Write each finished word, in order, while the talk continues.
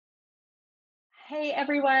Hey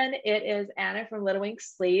everyone, it is Anna from Little Wink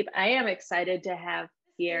Sleep. I am excited to have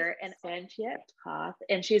here an Sancia Toth,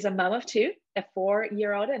 and she's a mom of two, a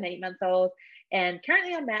 4-year-old and 8-month-old, and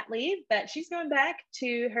currently on mat leave, but she's going back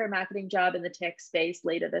to her marketing job in the tech space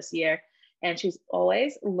later this year. And she's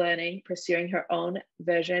always learning, pursuing her own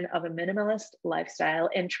version of a minimalist lifestyle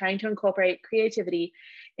and trying to incorporate creativity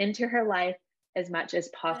into her life as much as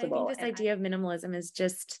possible. I think this idea of minimalism is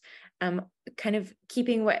just kind of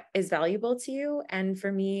keeping what is valuable to you. And for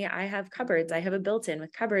me, I have cupboards. I have a built-in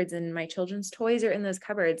with cupboards, and my children's toys are in those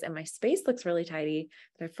cupboards, and my space looks really tidy.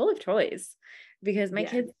 They're full of toys because my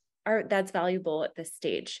kids that's valuable at this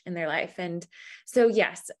stage in their life. And so,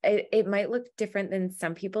 yes, it might look different than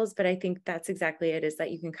some people's, but I think that's exactly it, is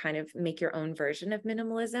that you can kind of make your own version of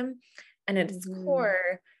minimalism. And at its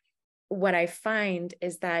core, what I find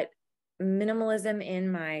is that minimalism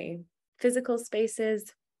in my physical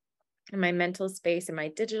spaces, in my mental space, in my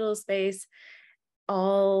digital space,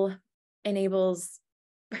 all enables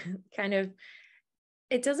kind of,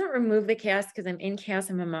 it doesn't remove the chaos because I'm in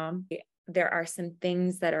chaos. I'm a mom. There are some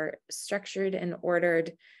things that are structured and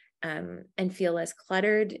ordered and feel less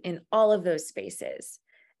cluttered in all of those spaces,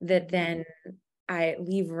 that then I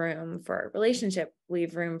leave room for a relationship,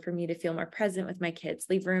 leave room for me to feel more present with my kids,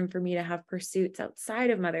 leave room for me to have pursuits outside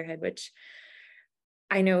of motherhood, which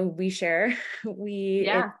I know we share.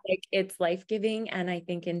 It's life-giving. And I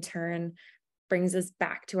think in turn brings us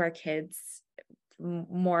back to our kids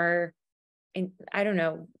more I don't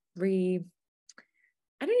know, I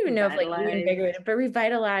don't even know if like reinvigorated, but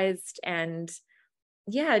revitalized, and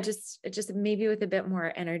just maybe with a bit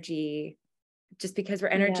more energy, just because we're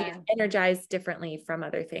energized differently from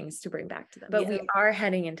other things to bring back to them. But we are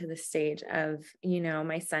heading into the stage of,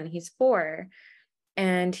 my son, he's 4,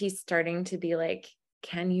 and he's starting to be like,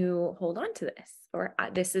 can you hold on to this? Or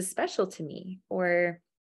this is special to me. Or,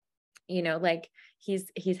 like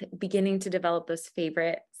he's beginning to develop those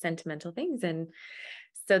favorite sentimental things. And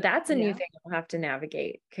so that's a new thing I'll have to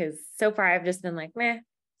navigate, because so far I've just been like, meh,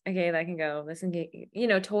 okay, that can go. This can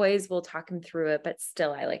get, toys, we'll talk him through it, but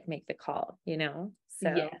still I like make the call,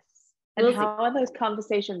 so yes. And how are those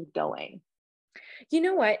conversations going? You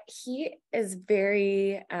know what? He is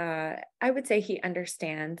very, I would say he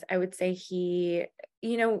understands. I would say he,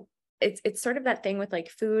 it's sort of that thing with like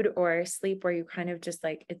food or sleep where you kind of just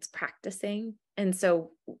like, it's practicing. And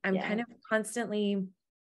so I'm kind of constantly,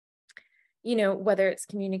 whether it's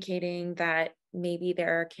communicating that maybe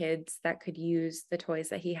there are kids that could use the toys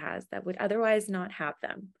that he has that would otherwise not have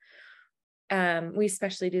them. We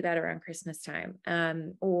especially do that around Christmas time.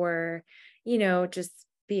 Or, just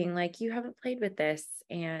being like, you haven't played with this,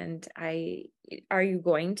 and are you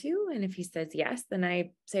going to? And if he says yes, then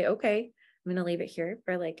I say, okay, I'm going to leave it here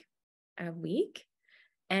for like a week.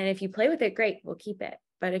 And if you play with it, great, we'll keep it.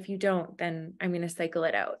 But if you don't, then I'm going to cycle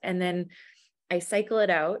it out. And then I cycle it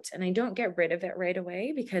out, and I don't get rid of it right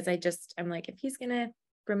away, because I'm like, if he's going to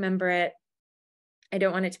remember it, I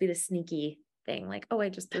don't want it to be the sneaky thing. Like, oh, I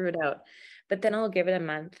just threw it out, but then I'll give it a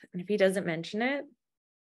month. And if he doesn't mention it,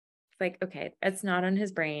 it's like, okay, that's not on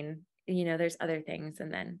his brain. There's other things.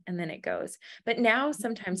 And then it goes. But now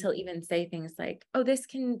sometimes he'll even say things like, oh, this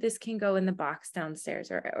can go in the box downstairs,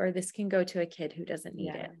 or this can go to a kid who doesn't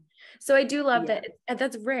need it. So I do love that.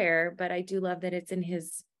 That's rare, but I do love that it's in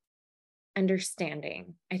his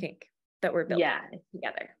understanding, I think, that we're building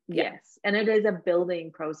together. Yes. And it is a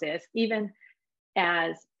building process, even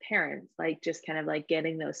as parents, like just kind of like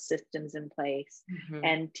getting those systems in place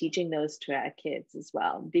and teaching those to our kids as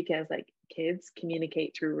well, because like kids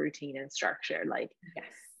communicate through routine and structure. Like,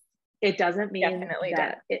 it doesn't mean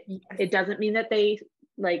it doesn't mean that they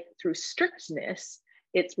like through strictness,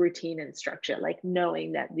 it's routine and structure, like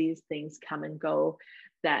knowing that these things come and go,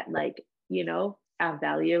 that like, our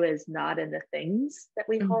value is not in the things that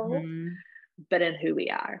we hold, but in who we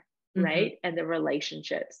are, right? And the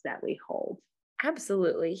relationships that we hold.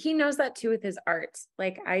 Absolutely. He knows that too with his art.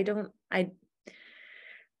 Like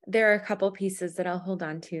there are a couple pieces that I'll hold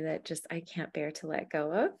on to that just, I can't bear to let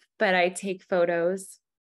go of, but I take photos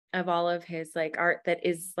of all of his like art that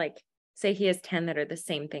is like, say he has 10 that are the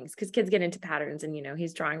same things, because kids get into patterns, and,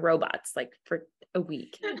 he's drawing robots like for a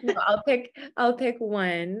week. I'll pick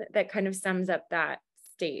one that kind of sums up that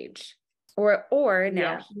stage. Or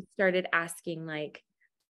now he started asking like,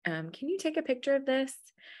 can you take a picture of this?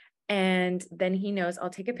 And then he knows I'll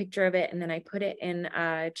take a picture of it, and then I put it in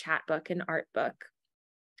a chat book, an art book.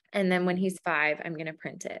 And then when he's 5, I'm going to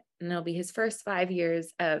print it, and it'll be his first 5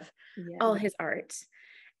 years of all his art.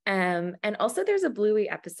 And also there's a Bluey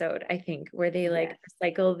episode, I think, where they like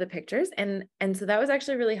recycle the pictures. And so that was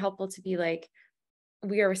actually really helpful to be like,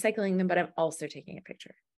 we are recycling them, but I'm also taking a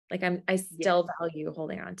picture. Like I still value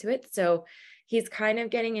holding on to it. So he's kind of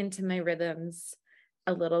getting into my rhythms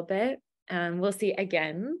a little bit. We'll see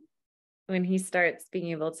again when he starts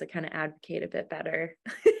being able to kind of advocate a bit better.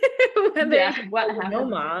 What happened? No,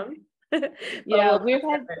 mom. Yeah,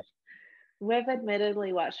 we've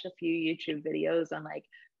admittedly watched a few YouTube videos on like,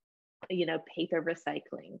 you know, paper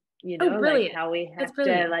recycling, you know, like how we have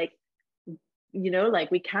to like, you know, like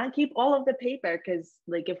we can't keep all of the paper because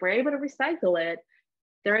like if we're able to recycle it,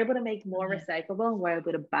 they're able to make more recyclable and we're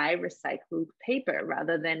able to buy recycled paper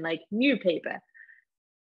rather than like new paper.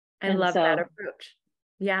 I love that approach.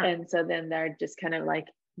 Yeah. And so then they're just kind of like,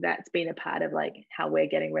 that's been a part of like how we're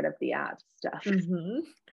getting rid of the art stuff.